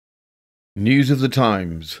News of the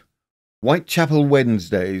Times, Whitechapel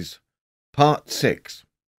Wednesdays, Part 6.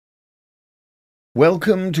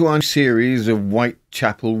 Welcome to our series of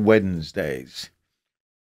Whitechapel Wednesdays.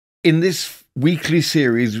 In this weekly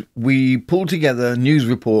series, we pull together news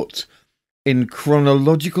reports in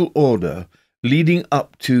chronological order leading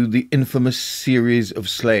up to the infamous series of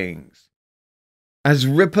slayings. As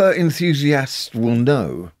Ripper enthusiasts will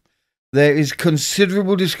know, there is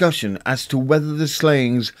considerable discussion as to whether the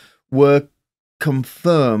slayings were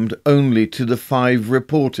confirmed only to the 5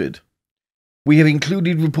 reported. We have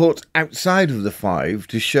included reports outside of the 5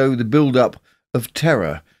 to show the build-up of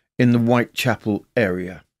terror in the Whitechapel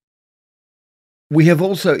area. We have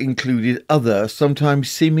also included other, sometimes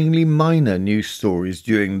seemingly minor news stories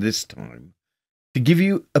during this time, to give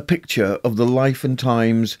you a picture of the life and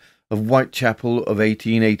times of Whitechapel of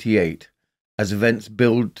 1888, as events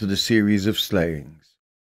build to the series of slayings.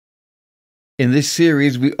 In this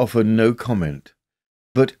series we offer no comment,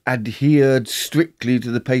 but adhered strictly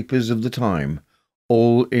to the papers of the time,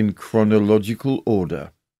 all in chronological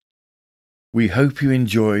order. We hope you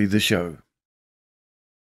enjoy the show.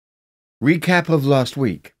 Recap of last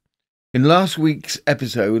week. In last week's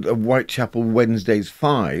episode of Whitechapel Wednesdays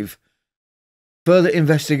 5, further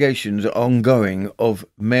investigations are ongoing of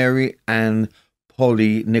Mary Ann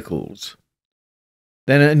Nichols.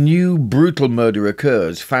 Then a new brutal murder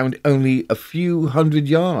occurs, found only a few hundred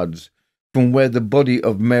yards from where the body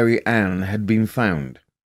of Mary Ann had been found.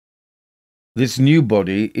 This new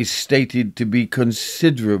body is stated to be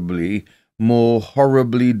considerably more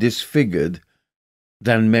horribly disfigured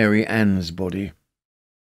than Mary Ann's body.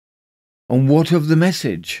 And what of the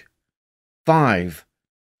message? 5,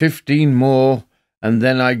 15 more, and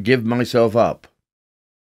then I give myself up.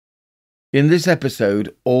 In this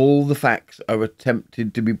episode, all the facts are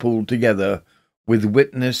attempted to be pulled together with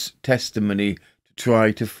witness testimony to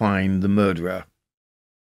try to find the murderer.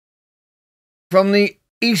 From the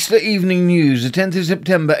Easter Evening News, the 10th of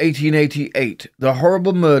September 1888, the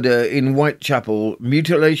horrible murder in Whitechapel,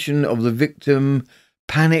 mutilation of the victim,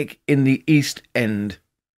 panic in the East End,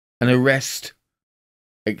 an arrest,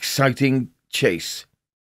 exciting chase.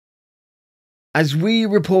 As we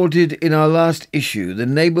reported in our last issue, the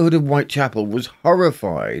neighbourhood of Whitechapel was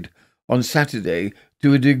horrified on Saturday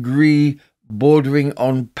to a degree bordering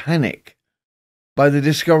on panic by the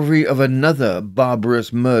discovery of another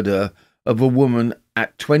barbarous murder of a woman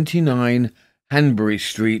at 29 Hanbury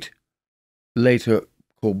Street, later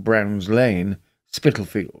called Brown's Lane,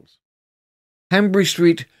 Spitalfields. Hanbury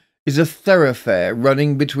Street is a thoroughfare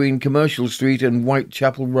running between Commercial Street and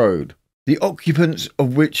Whitechapel Road, the occupants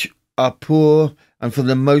of which are poor and for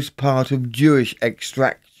the most part of Jewish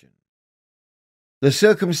extraction. The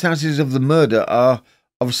circumstances of the murder are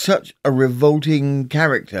of such a revolting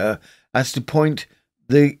character as to point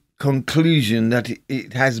the conclusion that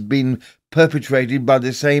it has been perpetrated by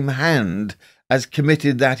the same hand as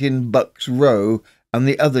committed that in Bucks Row and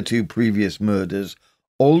the other 2 previous murders,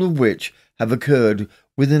 all of which have occurred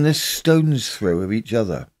within a stone's throw of each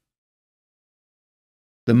other.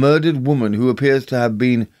 The murdered woman, who appears to have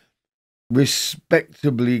been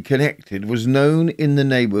respectably connected, was known in the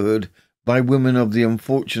neighbourhood by women of the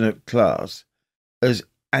unfortunate class as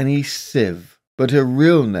Annie Siv, but her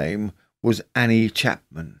real name was Annie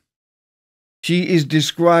Chapman. She is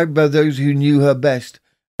described by those who knew her best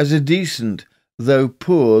as a decent, though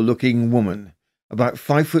poor-looking woman, about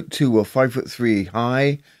 5'2" or 5'3"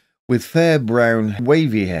 high, with fair brown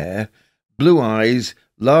wavy hair, blue eyes,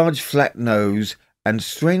 large flat nose, and,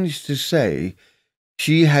 strange to say,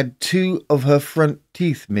 she had 2 of her front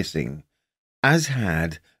teeth missing, as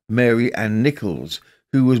had Mary Ann Nichols,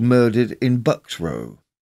 who was murdered in Bucks Row.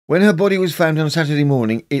 When her body was found on Saturday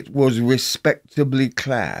morning, it was respectably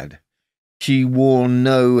clad. She wore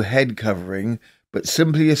no head covering, but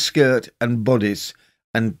simply a skirt and bodice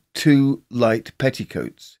and 2 light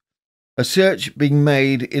petticoats. A search being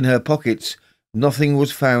made in her pockets, nothing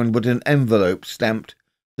was found but an envelope stamped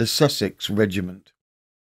the Sussex Regiment.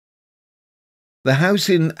 The house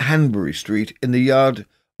in Hanbury Street, in the yard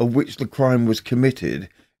of which the crime was committed,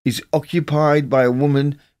 is occupied by a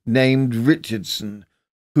woman named Richardson,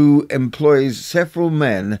 who employs several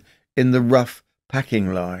men in the rough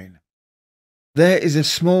packing line. There is a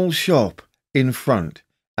small shop in front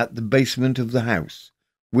at the basement of the house,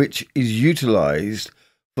 which is utilised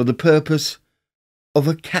for the purpose of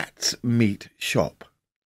a cat's meat shop.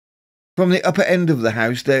 From the upper end of the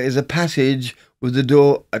house there is a passage with a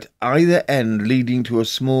door at either end leading to a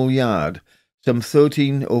small yard, some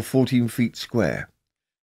 13 or 14 feet square,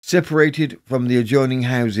 separated from the adjoining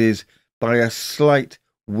houses by a slight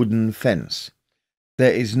wooden fence.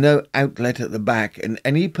 There is no outlet at the back, and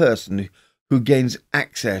any person who gains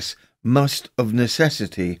access must of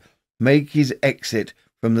necessity make his exit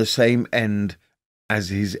from the same end as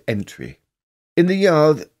his entry. In the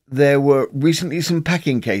yard there were recently some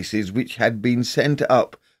packing cases which had been sent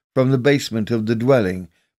up from the basement of the dwelling,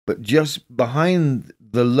 but just behind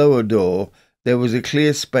the lower door there was a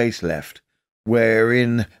clear space left,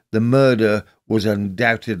 wherein the murder was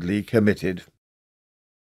undoubtedly committed.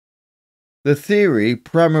 The theory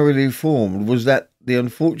primarily formed was that the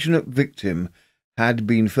unfortunate victim had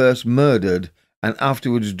been first murdered and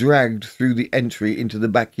afterwards dragged through the entry into the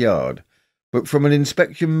backyard, but from an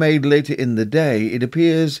inspection made later in the day, it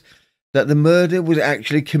appears that the murder was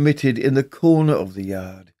actually committed in the corner of the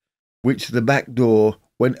yard, which the back door,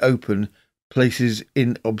 when open, places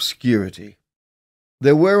in obscurity.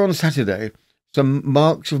 There were on Saturday some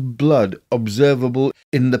marks of blood observable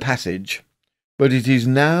in the passage, but it is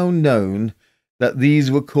now known that these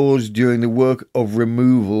were caused during the work of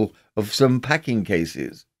removal of some packing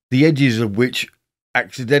cases, the edges of which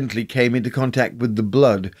accidentally came into contact with the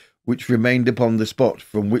blood which remained upon the spot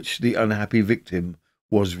from which the unhappy victim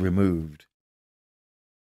was removed.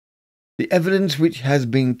 The evidence which has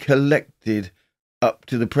been collected up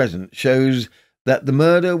to the present shows that the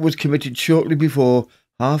murder was committed shortly before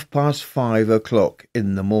 5:30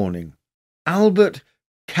 in the morning. Albert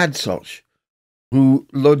Cadsoch, who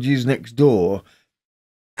lodges next door,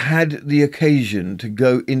 had the occasion to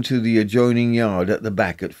go into the adjoining yard at the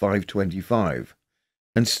back at 5:25,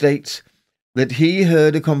 and states that he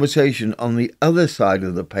heard a conversation on the other side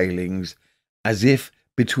of the palings as if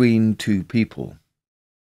between two people.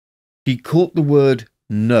 He caught the word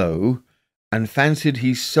 "no" and fancied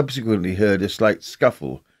he subsequently heard a slight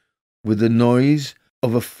scuffle with the noise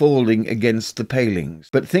of a falling against the palings,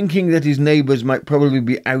 but thinking that his neighbours might probably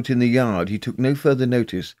be out in the yard, he took no further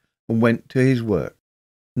notice and went to his work.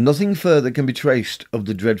 Nothing further can be traced of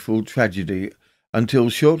the dreadful tragedy until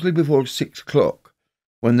shortly before 6 o'clock,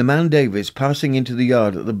 when the man Davis, passing into the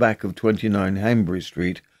yard at the back of 29 Hanbury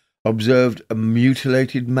Street, observed a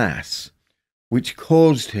mutilated mass, which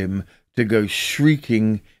caused him to go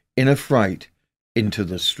shrieking in affright into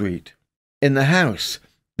the street. In the house,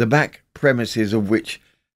 the back premises of which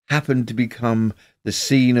happened to become the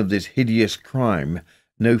scene of this hideous crime,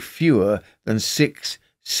 no fewer than 6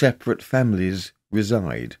 separate families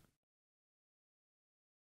reside.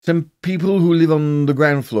 Some people who live on the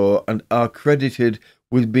ground floor and are credited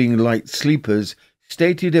with being light sleepers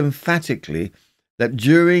stated emphatically that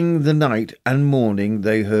during the night and morning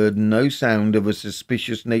they heard no sound of a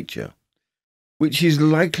suspicious nature, which is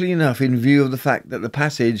likely enough in view of the fact that the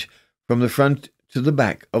passage from the front to the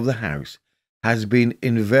back of the house has been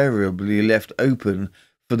invariably left open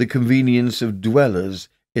for the convenience of dwellers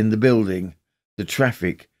in the building, the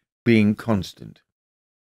traffic being constant.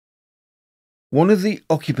 One of the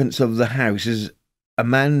occupants of the house is a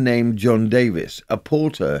man named John Davis, a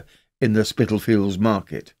porter in the Spitalfields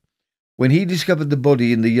market. When he discovered the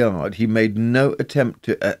body in the yard, he made no attempt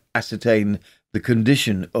to ascertain the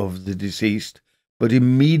condition of the deceased, but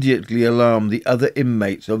immediately alarmed the other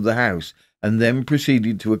inmates of the house and then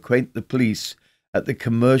proceeded to acquaint the police at the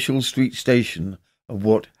Commercial Street station of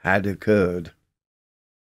what had occurred.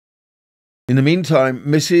 In the meantime,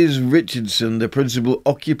 Mrs. Richardson, the principal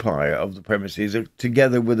occupier of the premises,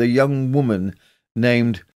 together with a young woman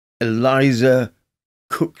named Eliza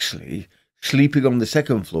Cooksley, sleeping on the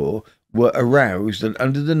second floor, were aroused and,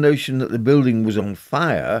 under the notion that the building was on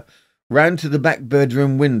fire, ran to the back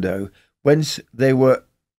bedroom window, whence they were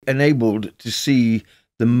enabled to see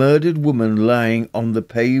the murdered woman lying on the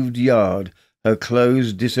paved yard, her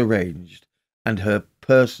clothes disarranged, and her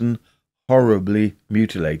person horribly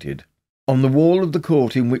mutilated. On the wall of the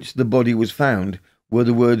court in which the body was found were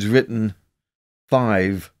the words written,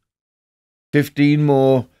 5, 15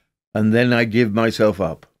 more, and then I give myself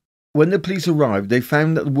up. When the police arrived, they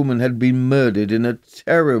found that the woman had been murdered in a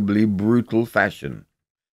terribly brutal fashion.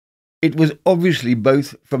 It was obviously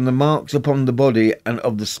both from the marks upon the body and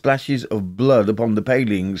of the splashes of blood upon the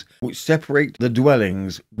palings which separate the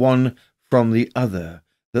dwellings one from the other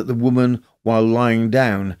that the woman, while lying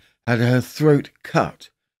down, had her throat cut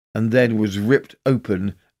and then was ripped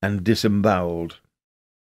open and disembowelled.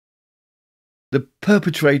 The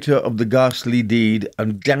perpetrator of the ghastly deed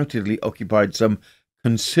undoubtedly occupied some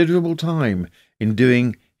considerable time in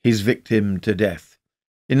doing his victim to death,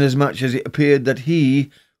 inasmuch as it appeared that he,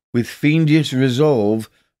 with fiendish resolve,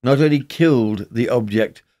 not only killed the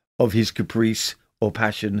object of his caprice or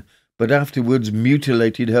passion, but afterwards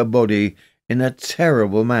mutilated her body in a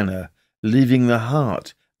terrible manner, leaving the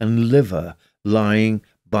heart and liver lying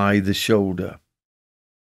by the shoulder.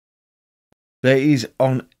 There is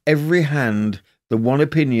on every hand the one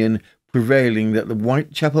opinion prevailing that the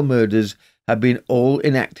Whitechapel murders have been all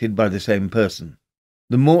enacted by the same person.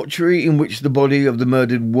 The mortuary in which the body of the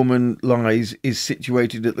murdered woman lies is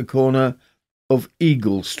situated at the corner of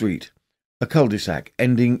Eagle Street, a cul-de-sac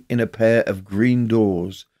ending in a pair of green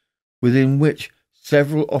doors, within which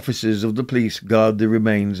several officers of the police guard the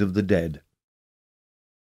remains of the dead.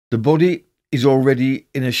 The body is already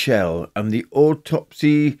in a shell, and the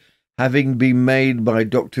autopsy having been made by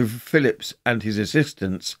Dr. Phillips and his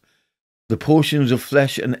assistants, the portions of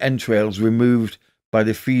flesh and entrails removed by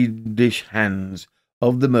the fiendish hands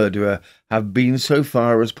of the murderer have been so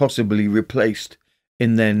far as possibly replaced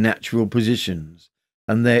in their natural positions,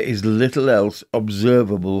 and there is little else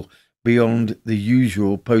observable beyond the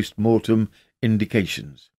usual post-mortem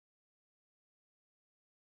indications.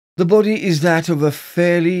 The body is that of a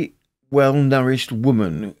fairly well-nourished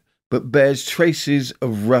woman, but bears traces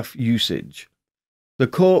of rough usage. The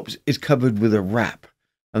corpse is covered with a wrap,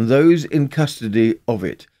 and those in custody of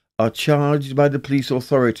it are charged by the police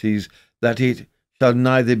authorities that it shall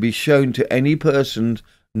neither be shown to any person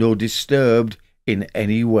nor disturbed in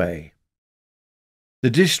any way. The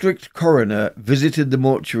district coroner visited the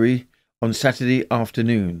mortuary on Saturday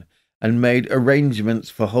afternoon and made arrangements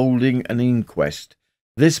for holding an inquest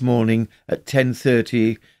this morning at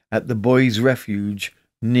 10:30 at the Boys' Refuge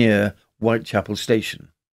near Whitechapel Station.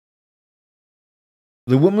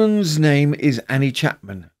 The woman's name is Annie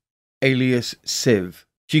Chapman, alias Siv.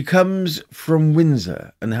 She comes from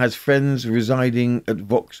Windsor and has friends residing at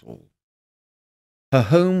Vauxhall. Her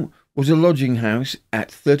home was a lodging house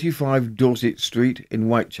at 35 Dorset Street in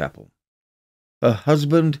Whitechapel. Her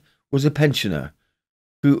husband was a pensioner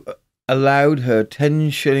who allowed her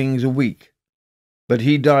 10 shillings a week, but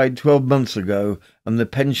he died 12 months ago, and the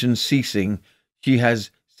pension ceasing, she has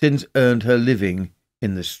since earned her living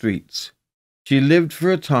in the streets. She lived for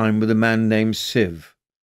a time with a man named Siv.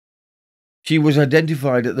 She was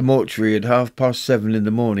identified at the mortuary at 7:30 in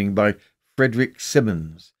the morning by Frederick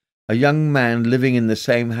Simmons, a young man living in the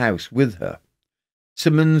same house with her.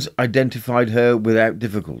 Simmons identified her without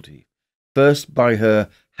difficulty, first by her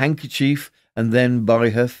handkerchief and then by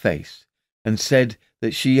her face, and said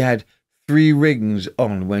that she had 3 rings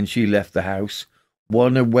on when she left the house,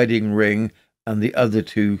 one a wedding ring and the other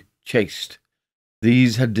 2 chaste.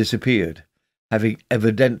 These had disappeared, having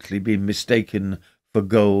evidently been mistaken for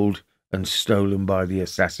gold and stolen by the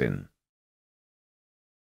assassin.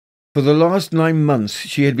 For the last 9 months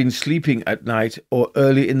she had been sleeping at night or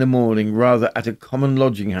early in the morning rather at a common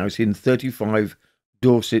lodging house in 35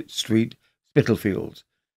 Dorset Street, Spitalfields,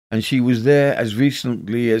 and she was there as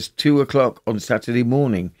recently as 2 o'clock on Saturday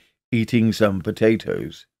morning, eating some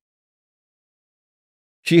potatoes.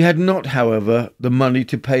 She had not, however, the money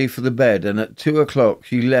to pay for the bed, and at 2 o'clock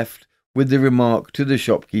she left with the remark to the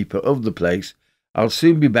shopkeeper of the place, "I'll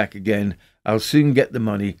soon be back again. I'll soon get the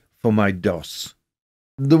money for my doss."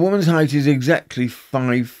 The woman's height is exactly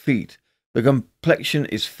 5 feet. The complexion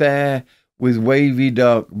is fair, with wavy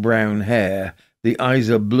dark brown hair. The eyes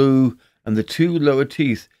are blue, and the 2 lower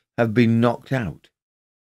teeth have been knocked out.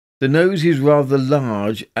 The nose is rather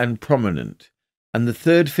large and prominent, and the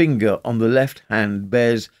 3rd finger on the left hand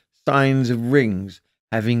bears signs of rings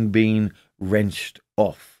having been wrenched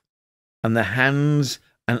off, and the hands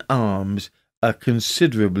and arms are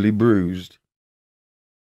considerably bruised.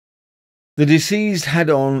 The deceased had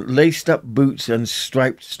on laced-up boots and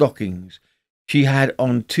striped stockings. She had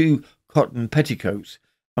on 2 cotton petticoats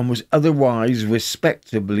and was otherwise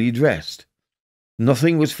respectably dressed.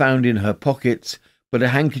 Nothing was found in her pockets but a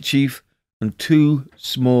handkerchief and 2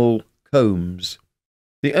 small combs.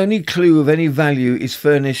 The only clue of any value is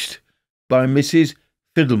furnished by Mrs.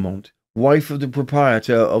 Fiddlemont, wife of the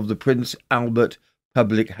proprietor of the Prince Albert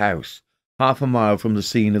public house, half a mile from the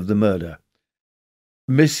scene of the murder.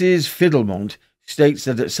 Mrs. Fiddlemont states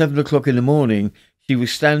that at 7 o'clock in the morning she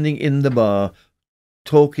was standing in the bar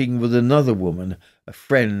talking with another woman, a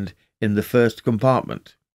friend, in the first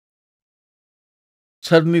compartment.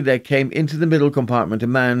 Suddenly there came into the middle compartment a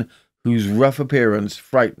man whose rough appearance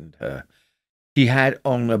frightened her. He had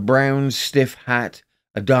on a brown stiff hat,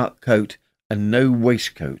 a dark coat, and no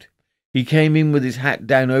waistcoat. He came in with his hat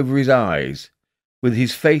down over his eyes, with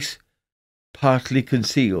his face partly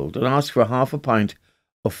concealed, and asked for half a pint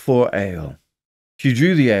of 4 ale. She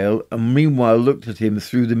drew the ale, and meanwhile looked at him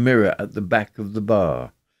through the mirror at the back of the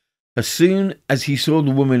bar. As soon as he saw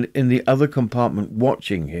the woman in the other compartment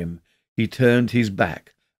watching him, he turned his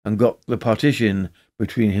back and got the partition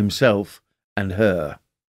between himself and her.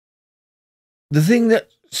 The thing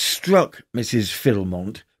that struck Mrs.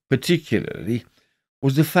 Fiddlemont particularly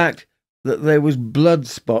was the fact that there was blood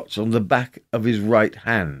spots on the back of his right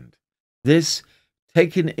hand. This,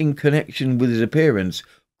 taken in connection with his appearance,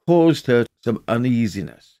 caused her some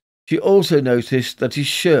uneasiness. She also noticed that his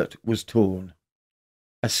shirt was torn.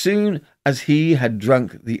 As soon as he had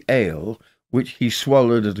drunk the ale, which he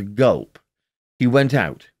swallowed at a gulp, he went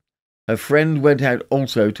out. Her friend went out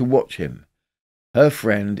also to watch him. Her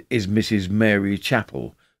friend is Mrs. Mary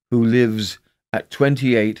Chapman, who lives at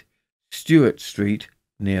 28 Stewart Street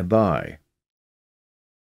nearby.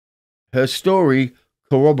 Her story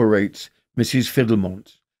corroborates Mrs.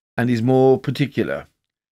 Fiddlemont's and is more particular.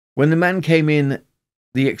 When the man came in,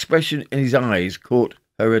 the expression in his eyes caught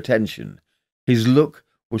her attention. His look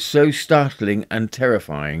was so startling and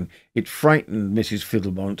terrifying, it frightened Mrs.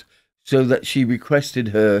 Fiddlemont so that she requested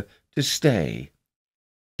her to stay.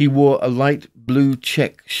 He wore a light blue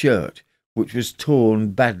check shirt, which was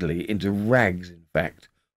torn badly into rags, in fact,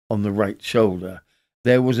 on the right shoulder.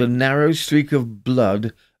 There was a narrow streak of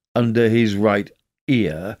blood under his right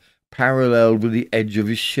ear, parallel with the edge of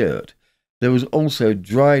his shirt. There was also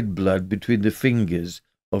dried blood between the fingers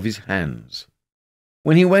of his hands.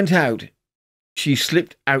 When he went out, she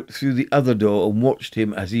slipped out through the other door and watched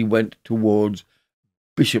him as he went towards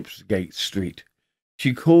Bishopsgate Street.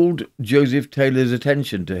 She called Joseph Taylor's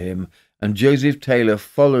attention to him, and Joseph Taylor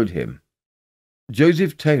followed him.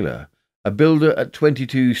 Joseph Taylor, a builder at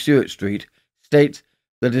 22 Stewart Street, states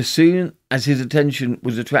that as soon as his attention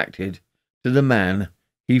was attracted to the man,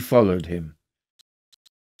 he followed him.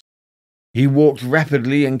 He walked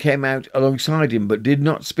rapidly and came out alongside him, but did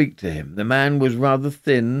not speak to him. The man was rather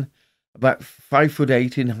thin, about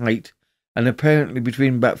 5'8" in height, and apparently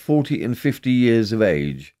between about 40 and 50 years of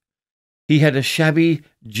age. He had a shabby,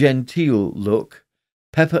 genteel look,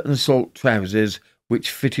 pepper and salt trousers which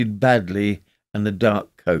fitted badly, and a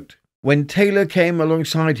dark coat. When Taylor came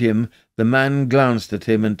alongside him, the man glanced at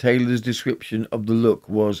him, and Taylor's description of the look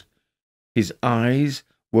was, "His eyes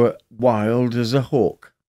were wild as a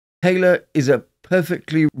hawk." Taylor is a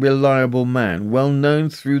perfectly reliable man, well known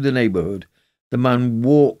through the neighbourhood. The man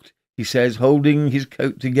walked, he says, holding his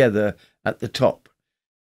coat together at the top.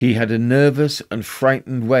 He had a nervous and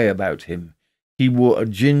frightened way about him. He wore a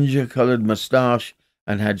ginger-coloured moustache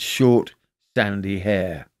and had short, sandy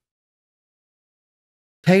hair.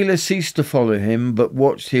 Taylor ceased to follow him, but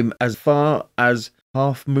watched him as far as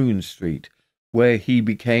Half Moon Street, where he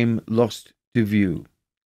became lost to view.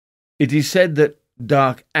 It is said that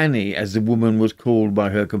Dark Annie, as the woman was called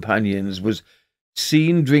by her companions, was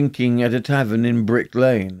seen drinking at a tavern in Brick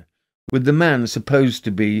Lane, with the man supposed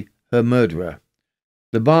to be her murderer.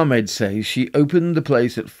 The barmaid says she opened the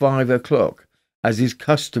place at 5 o'clock, as is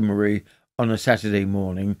customary on a Saturday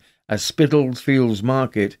morning, as Spitalfields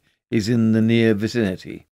Market is in the near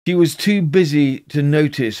vicinity. She was too busy to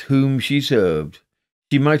notice whom she served.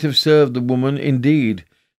 She might have served the woman, indeed.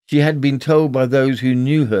 She had been told by those who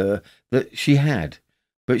knew her that she had,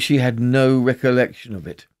 but she had no recollection of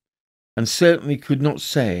it, and certainly could not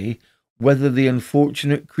say whether the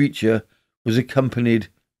unfortunate creature was accompanied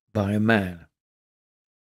by a man.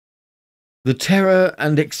 The terror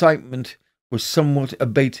and excitement was somewhat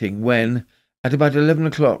abating when, at about 11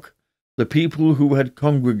 o'clock, the people who had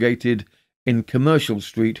congregated in Commercial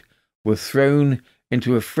Street were thrown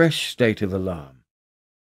into a fresh state of alarm.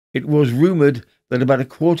 It was rumoured that about a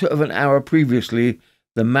quarter of an hour previously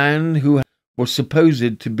the man who was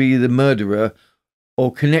supposed to be the murderer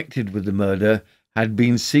or connected with the murder had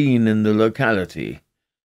been seen in the locality,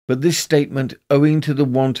 but this statement, owing to the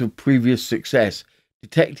want of previous success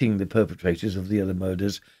detecting the perpetrators of the other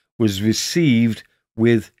murders, was received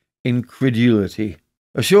with incredulity.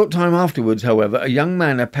 A short time afterwards, however, a young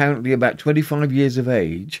man, apparently about 25 years of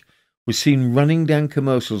age, was seen running down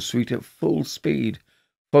Commercial Street at full speed,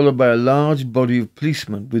 followed by a large body of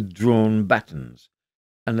policemen with drawn batons,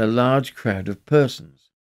 and a large crowd of persons.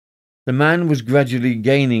 The man was gradually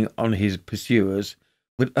gaining on his pursuers,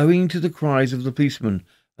 but owing to the cries of the policemen,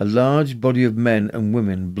 a large body of men and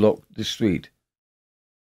women blocked the street.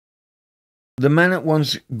 The man at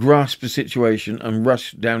once grasped the situation and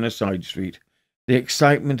rushed down a side street. The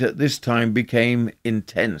excitement at this time became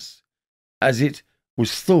intense, as it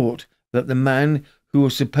was thought that the man who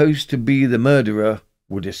was supposed to be the murderer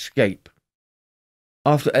would escape.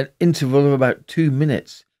 After an interval of about 2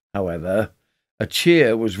 minutes, however, a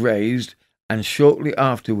cheer was raised, and shortly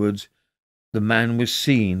afterwards the man was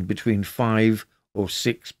seen between 5 or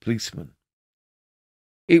 6 policemen.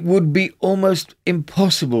 It would be almost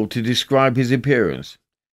impossible to describe his appearance.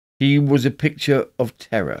 He was a picture of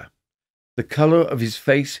terror, the colour of his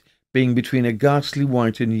face being between a ghastly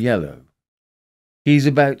white and yellow. He is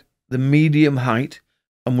about the medium height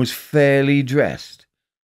and was fairly dressed.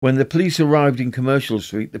 When the police arrived in Commercial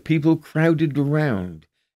Street, the people crowded around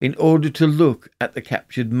in order to look at the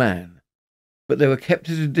captured man, but they were kept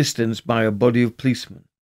at a distance by a body of policemen.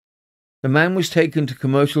 The man was taken to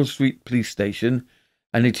Commercial Street Police Station,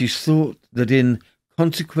 and it is thought that in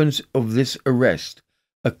consequence of this arrest,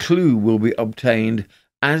 a clue will be obtained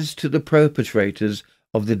as to the perpetrators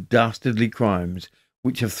of the dastardly crimes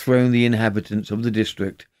which have thrown the inhabitants of the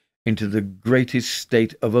district into the greatest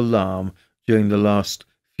state of alarm during the last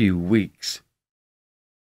few weeks.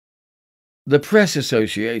 The Press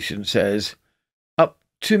Association says, up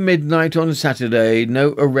to midnight on Saturday,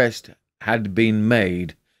 no arrest had been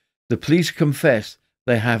made. The police confess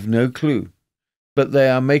they have no clue, but they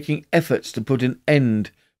are making efforts to put an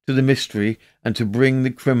end to the mystery and to bring the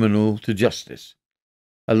criminal to justice.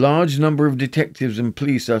 A large number of detectives and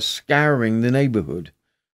police are scouring the neighbourhood.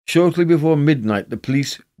 Shortly before midnight, the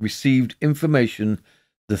police received information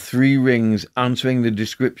the 3 rings answering the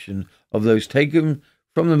description of those taken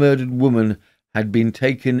from the murdered woman had been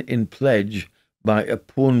taken in pledge by a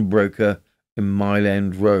pawnbroker in Mile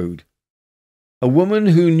End Road. A woman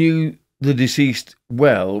who knew the deceased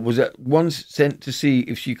well was at once sent to see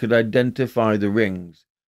if she could identify the rings,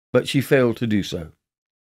 but she failed to do so.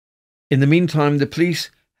 In the meantime, the police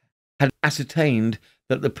had ascertained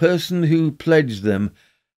that the person who pledged them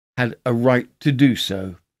had a right to do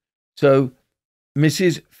so. So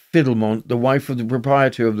Mrs. Fiddlemont, the wife of the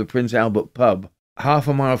proprietor of the Prince Albert pub, half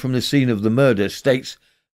a mile from the scene of the murder, states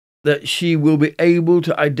that she will be able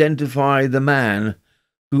to identify the man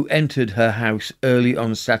who entered her house early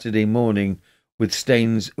on Saturday morning with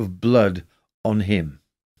stains of blood on him.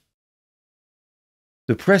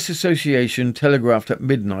 The Press Association telegraphed at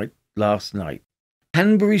midnight last night.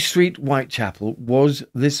 Hanbury Street, Whitechapel, was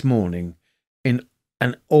this morning in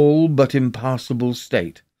an all but impassable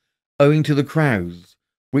state, owing to the crowds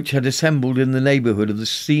which had assembled in the neighbourhood of the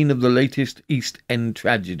scene of the latest East End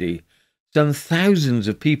tragedy. Some thousands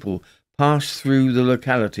of people passed through the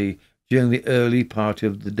locality during the early part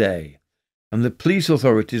of the day, and the police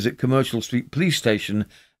authorities at Commercial Street Police Station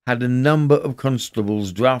had a number of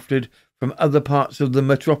constables drafted from other parts of the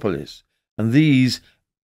metropolis, and these,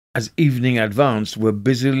 as evening advanced, were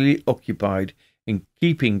busily occupied in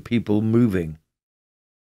keeping people moving.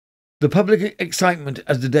 The public excitement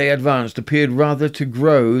as the day advanced appeared rather to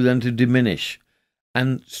grow than to diminish,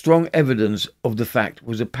 and strong evidence of the fact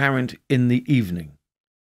was apparent in the evening.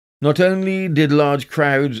 Not only did large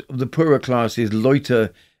crowds of the poorer classes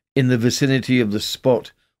loiter in the vicinity of the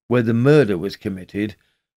spot where the murder was committed,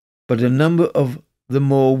 but a number of the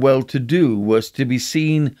more well-to-do was to be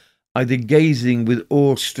seen either gazing with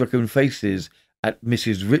awe-stricken faces at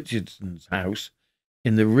Mrs. Richardson's house,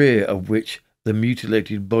 in the rear of which the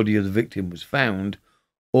mutilated body of the victim was found,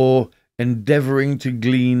 or endeavouring to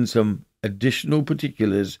glean some additional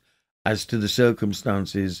particulars as to the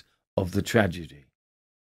circumstances of the tragedy.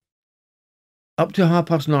 Up to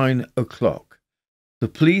 9:30, the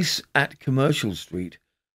police at Commercial Street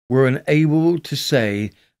were unable to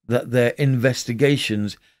say that their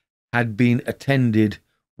investigations had been attended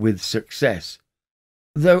with success,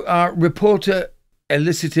 though our reporter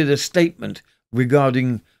elicited a statement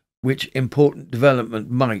regarding which important development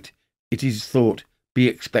might, it is thought, be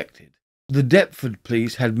expected. The Deptford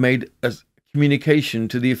police had made a communication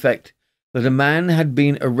to the effect that a man had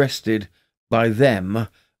been arrested by them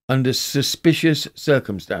under suspicious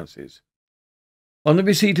circumstances. On the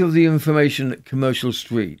receipt of the information at Commercial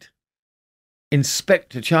Street,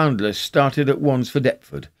 Inspector Chandler started at once for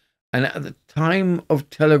Deptford, and at the time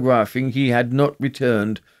of telegraphing he had not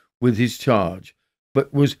returned with his charge,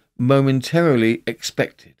 but was momentarily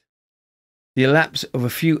expected. The elapse of a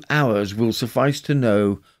few hours will suffice to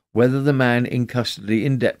know whether the man in custody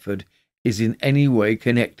in Deptford is in any way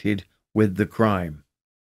connected with the crime.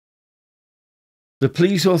 The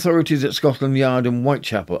police authorities at Scotland Yard and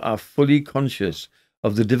Whitechapel are fully conscious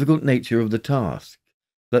of the difficult nature of the task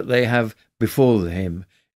that they have before him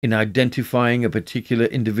in identifying a particular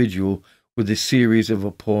individual with a series of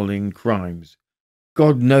appalling crimes.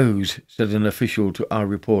 God knows, said an official to our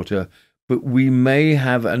reporter, but we may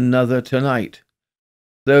have another tonight.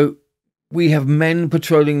 Though we have men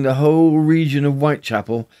patrolling the whole region of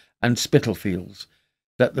Whitechapel and Spitalfields,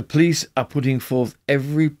 that the police are putting forth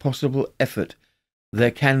every possible effort,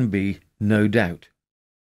 there can be no doubt.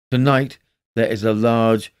 Tonight there is a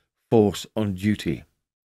large force on duty.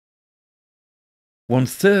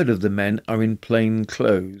 1/3 of the men are in plain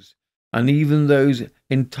clothes, and even those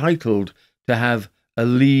entitled to have a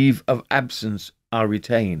leave of absence are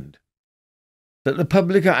retained. That the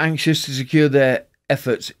public are anxious to secure their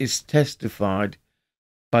efforts is testified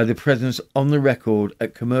by the presence on the record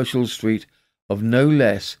at Commercial Street of no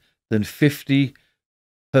less than 50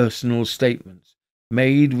 personal statements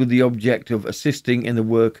made with the object of assisting in the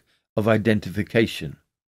work of identification.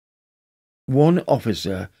 One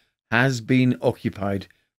officer has been occupied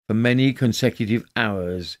for many consecutive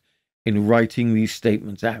hours in writing these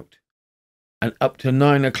statements out, and up to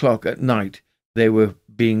 9 o'clock at night they were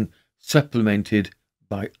being supplemented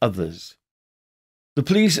by others. The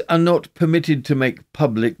police are not permitted to make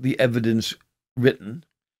public the evidence written,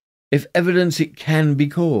 if evidence it can be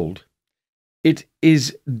called. It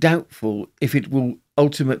is doubtful if it will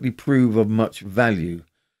ultimately prove of much value,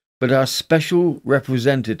 but our special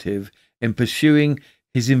representative in pursuing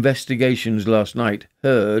his investigations last night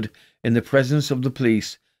heard, in the presence of the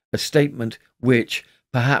police, a statement which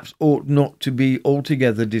perhaps ought not to be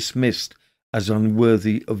altogether dismissed as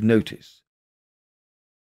unworthy of notice.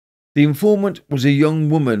 The informant was a young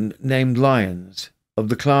woman named Lyons, of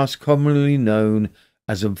the class commonly known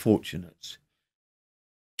as unfortunates.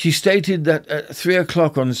 She stated that at 3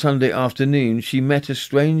 o'clock on Sunday afternoon she met a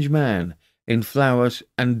strange man in Flowers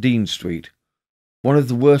and Dean Street, one of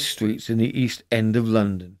the worst streets in the East End of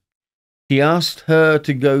London. He asked her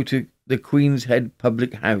to go to the Queen's Head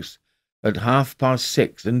public house at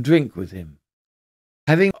 6:30 and drink with him.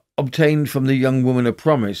 Having obtained from the young woman a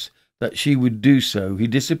promise that she would do so, he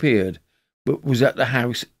disappeared, but was at the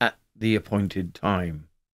house at the appointed time.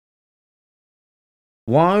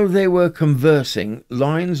 While they were conversing,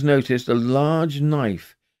 Lyons noticed a large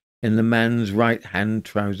knife in the man's right-hand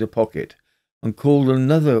trouser pocket and called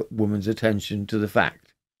another woman's attention to the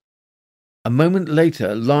fact. A moment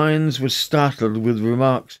later, Lyons was startled with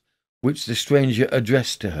remarks which the stranger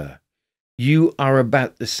addressed to her. "You are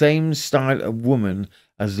about the same style of woman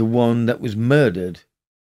as the one that was murdered.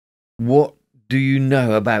 What do you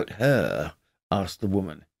know about her?" asked the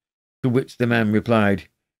woman, to which the man replied,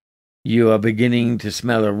 "You are beginning to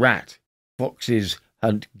smell a rat. Foxes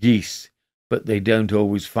hunt geese, but they don't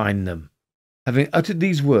always find them." Having uttered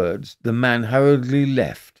these words, the man hurriedly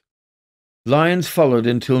left. Lyons followed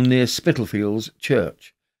until near Spitalfields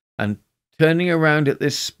Church, and turning around at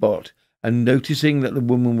this spot and noticing that the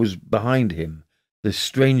woman was behind him, the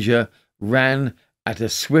stranger ran at a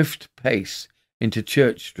swift pace into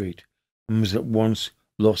Church Street and was at once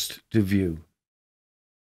lost to view.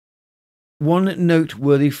 One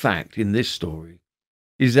noteworthy fact in this story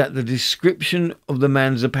is that the description of the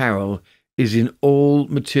man's apparel is in all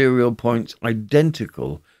material points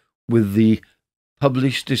identical with the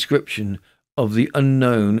published description of the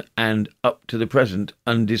unknown and, up to the present,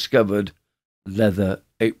 undiscovered Leather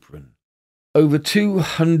Apron. Over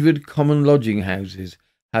 200 common lodging houses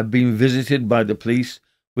have been visited by the police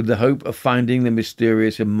with the hope of finding the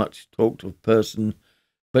mysterious and much talked of person,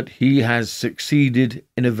 but he has succeeded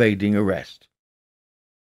in evading arrest.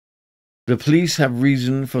 The police have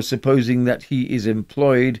reason for supposing that he is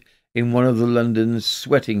employed in one of the London's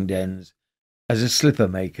sweating dens as a slipper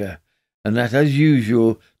maker, and that, as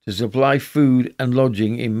usual, to supply food and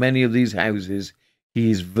lodging in many of these houses, he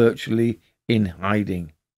is virtually in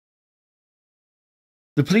hiding.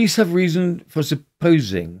 The police have reason for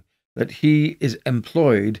supposing that he is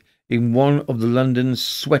employed in one of the London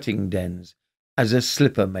sweating dens as a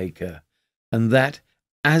slipper maker, and that,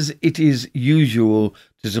 as it is usual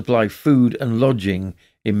to supply food and lodging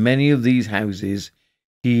in many of these houses,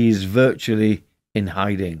 he is virtually in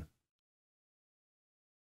hiding.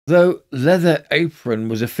 Though Leather Apron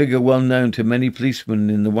was a figure well known to many policemen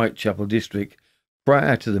in the Whitechapel district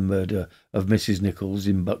prior to the murder of Mrs. Nichols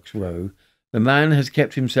in Bucks Row, the man has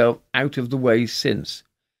kept himself out of the way since,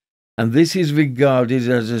 and this is regarded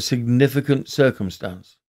as a significant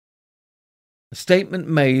circumstance. A statement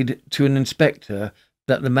made to an inspector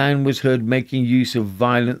that the man was heard making use of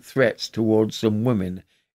violent threats towards some women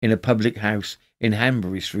in a public house in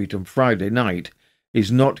Hanbury Street on Friday night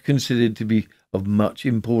is not considered to be of much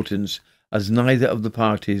importance, as neither of the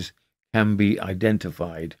parties can be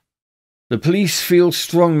identified. The police feel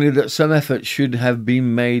strongly that some effort should have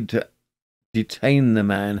been made to detain the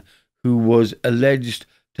man who was alleged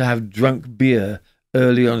to have drunk beer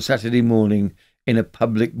early on Saturday morning in a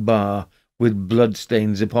public bar with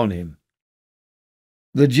bloodstains upon him.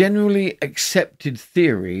 The generally accepted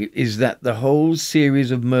theory is that the whole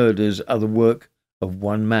series of murders are the work of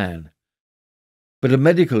one man, but a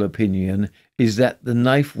medical opinion is that the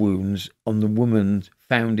knife wounds on the woman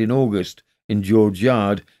found in August in George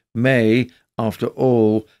Yard may, after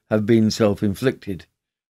all, have been self-inflicted.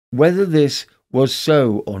 Whether this was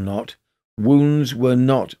so or not, wounds were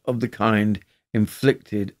not of the kind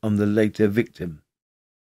inflicted on the later victim.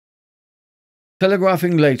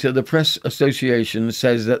 Telegraphing later, the Press Association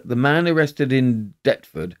says that the man arrested in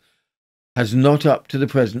Deptford has not up to the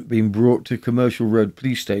present been brought to Commercial Road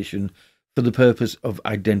Police Station for the purpose of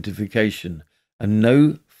identification, and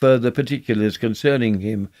no further particulars concerning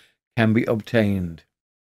him can be obtained.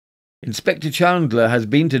 Inspector Chandler has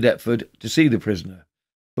been to Deptford to see the prisoner,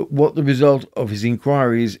 but what the result of his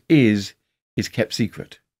inquiries is kept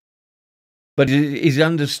secret. But it is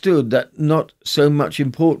understood that not so much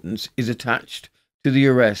importance is attached to the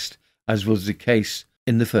arrest as was the case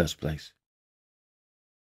in the first place.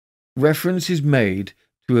 Reference is made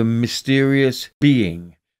to a mysterious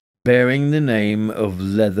being bearing the name of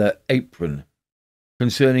Leather Apron,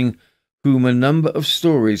 concerning whom a number of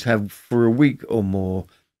stories have for a week or more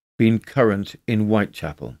been current in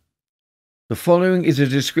Whitechapel. The following is a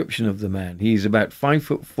description of the man. He is about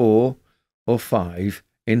 5'4" or 5"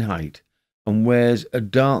 in height and wears a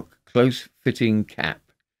dark, close-fitting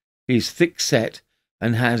cap. He is thick-set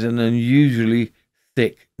and has an unusually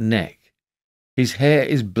thick neck. His hair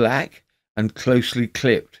is black and closely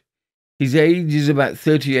clipped. His age is about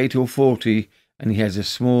 38 or 40, and he has a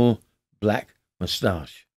small black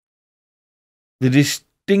moustache. The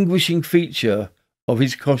distinguishing feature of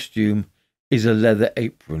his costume is a leather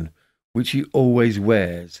apron, which he always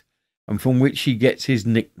wears, and from which he gets his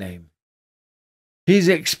nickname. His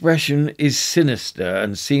expression is sinister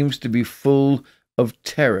and seems to be full of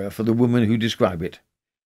terror for the women who describe it.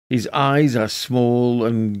 His eyes are small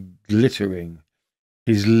and glittering.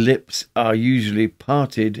 His lips are usually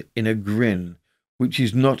parted in a grin, which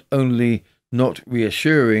is not only not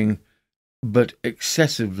reassuring, but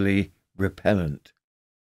excessively repellent.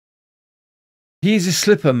 He is a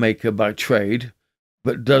slipper maker by trade,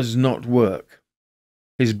 but does not work.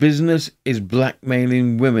 His business is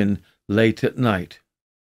blackmailing women late at night.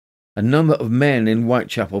 A number of men in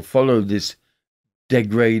Whitechapel follow this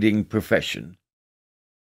degrading profession.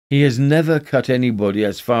 He has never cut anybody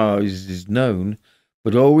as far as is known,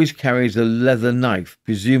 but always carries a leather knife,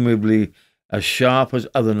 presumably as sharp as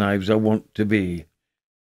other knives are wont to be.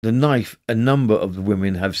 The knife a number of the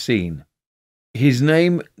women have seen. His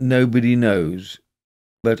name nobody knows,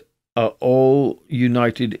 but are all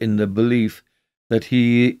united in the belief that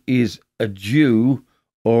he is a Jew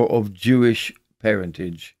or of Jewish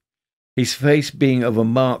parentage, his face being of a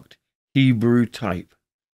marked Hebrew type.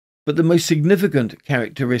 But the most significant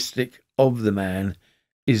characteristic of the man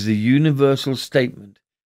is the universal statement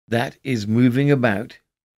that is moving about.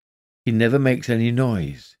 He never makes any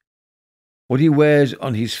noise. What he wears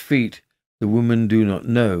on his feet the women do not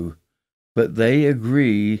know, but they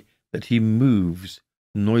agree that he moves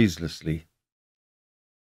noiselessly.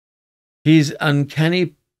 His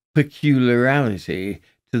uncanny peculiarity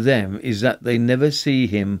to them is that they never see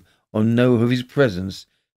him or know of his presence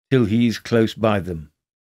till he is close by them.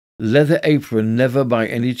 Leather Apron never by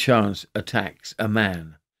any chance attacks a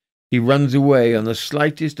man. He runs away on the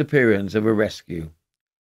slightest appearance of a rescue.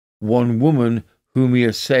 One woman whom he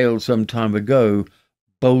assailed some time ago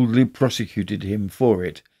boldly prosecuted him for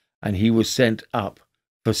it, and he was sent up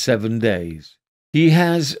for 7 days. He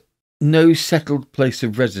has no settled place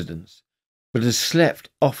of residence, but has slept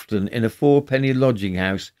often in a 4-penny lodging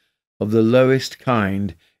house of the lowest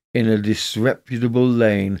kind in a disreputable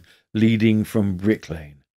lane leading from Brick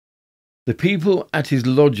Lane. The people at his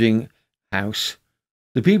lodging house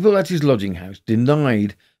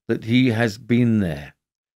denied that he has been there,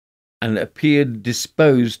 and appeared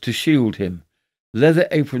disposed to shield him. Leather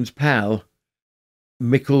Apron's pal,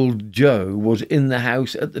 Mickle Joe, was in the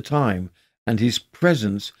house at the time, and his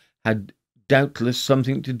presence had doubtless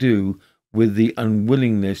something to do with the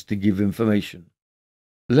unwillingness to give information.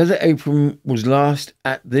 Leather Apron was last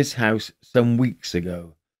at this house some weeks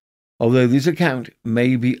ago, although this account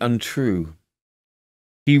may be untrue.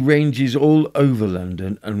 He ranges all over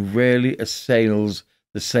London and rarely assails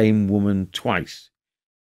the same woman twice.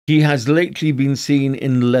 He has lately been seen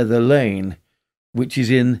in Leather Lane, which is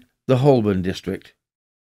in the Holborn district.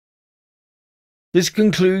 This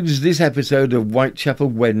concludes this episode of Whitechapel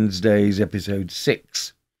Wednesdays, episode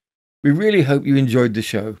 6. We really hope you enjoyed the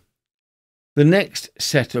show. The next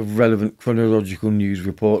set of relevant chronological news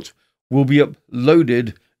reports will be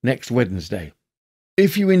uploaded next Wednesday.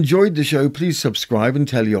 If you enjoyed the show, please subscribe and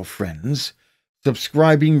tell your friends.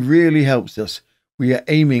 Subscribing really helps us. We are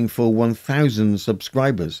aiming for 1,000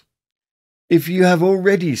 subscribers. If you have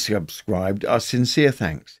already subscribed, our sincere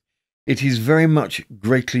thanks. It is very much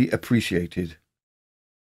greatly appreciated.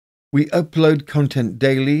 We upload content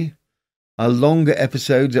daily. Our longer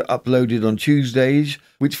episodes are uploaded on Tuesdays,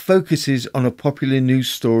 which focuses on a popular news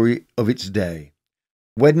story of its day.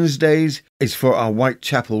 Wednesdays is for our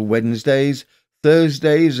Whitechapel Wednesdays.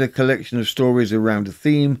 Thursdays, a collection of stories around a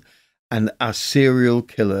theme, and our serial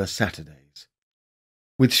killer Saturdays.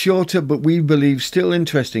 with shorter but we believe still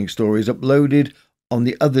interesting stories uploaded on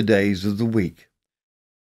the other days of the week.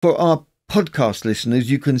 For our podcast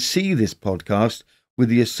listeners, you can see this podcast with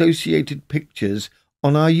the associated pictures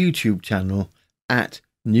on our YouTube channel at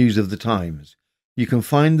News of the Times. You can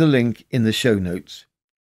find the link in the show notes.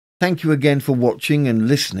 Thank you again for watching and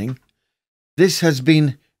listening. This has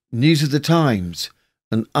been News of the Times,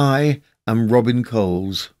 and I am Robin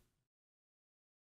Coles.